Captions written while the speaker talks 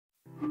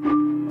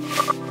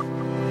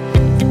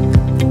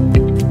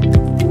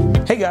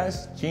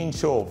guys, Gene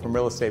Schull from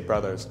Real Estate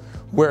Brothers.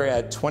 We're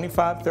at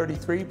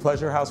 2533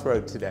 Pleasure House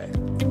Road today.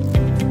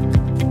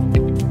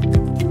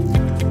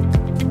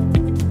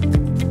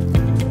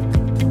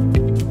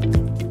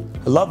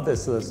 I love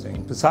this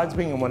listing. Besides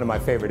being in one of my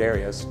favorite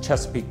areas,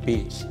 Chesapeake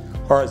Beach,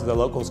 or as the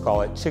locals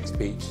call it, Chicks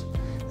Beach,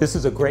 this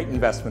is a great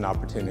investment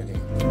opportunity.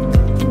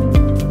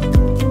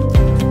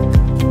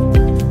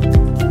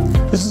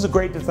 This is a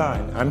great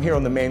design. I'm here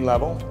on the main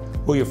level,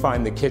 where you'll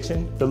find the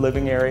kitchen, the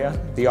living area,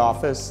 the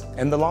office,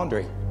 and the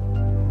laundry.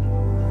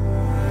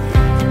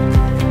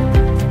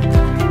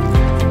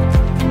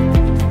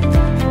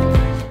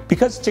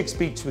 Because Chicks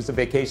Beach was a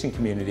vacation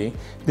community,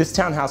 this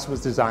townhouse was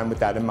designed with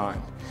that in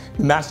mind.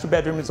 The master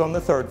bedroom is on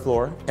the 3rd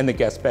floor, and the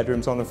guest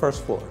bedroom's on the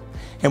 1st floor,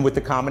 and with the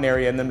common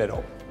area in the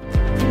middle.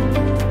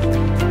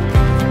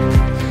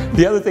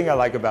 The other thing I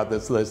like about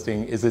this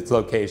listing is its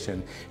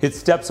location. It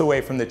steps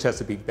away from the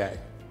Chesapeake Bay.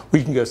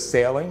 We can go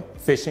sailing,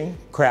 fishing,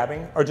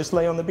 crabbing, or just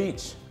lay on the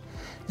beach.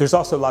 There's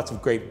also lots of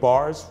great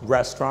bars,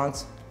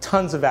 restaurants,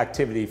 tons of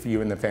activity for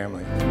you and the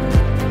family.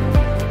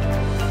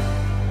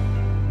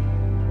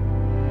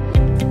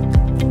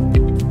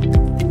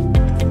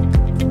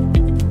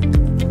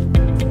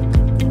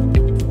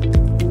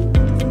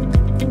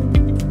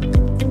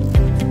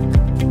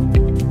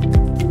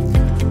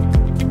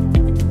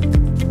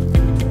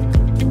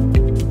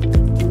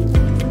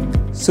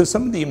 So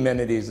some of the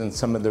amenities and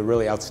some of the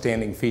really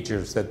outstanding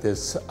features that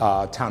this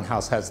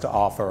townhouse has to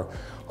offer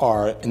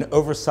are an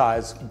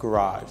oversized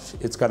garage.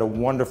 It's got a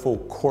wonderful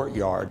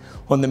courtyard.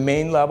 On the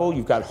main level,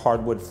 you've got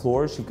hardwood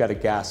floors, you've got a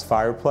gas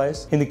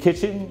fireplace. In the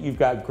kitchen, you've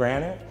got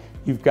granite,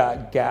 you've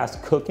got gas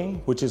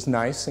cooking, which is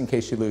nice in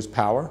case you lose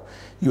power.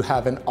 You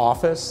have an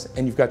office,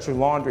 and you've got your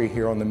laundry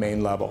here on the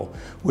main level,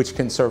 which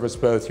can service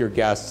both your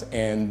guests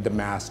and the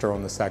master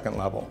on the 2nd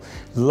level.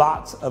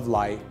 Lots of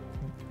light.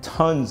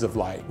 Tons of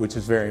light, which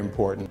is very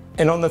important.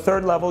 And on the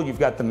 3rd level, you've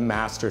got the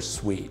master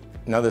suite.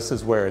 Now this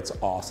is where it's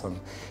awesome.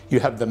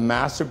 You have the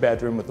master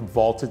bedroom with the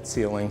vaulted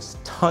ceilings,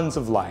 tons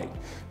of light.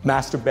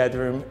 Master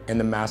bedroom and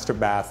the master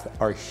bath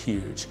are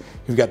huge.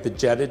 You've got the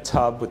jetted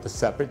tub with the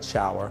separate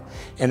shower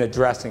and a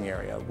dressing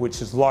area,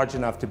 which is large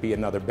enough to be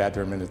another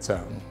bedroom in its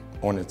own,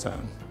 in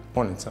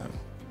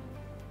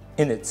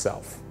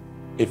itself,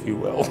 if you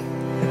will.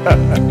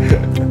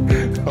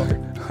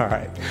 All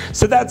right,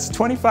 so that's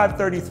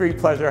 2533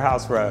 Pleasure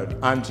House Road.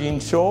 I'm Gene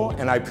Schull,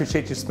 and I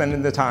appreciate you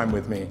spending the time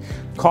with me.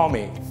 Call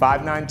me,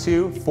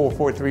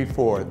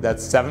 592-4434.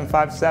 That's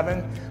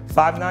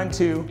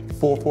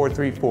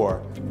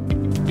 757-592-4434.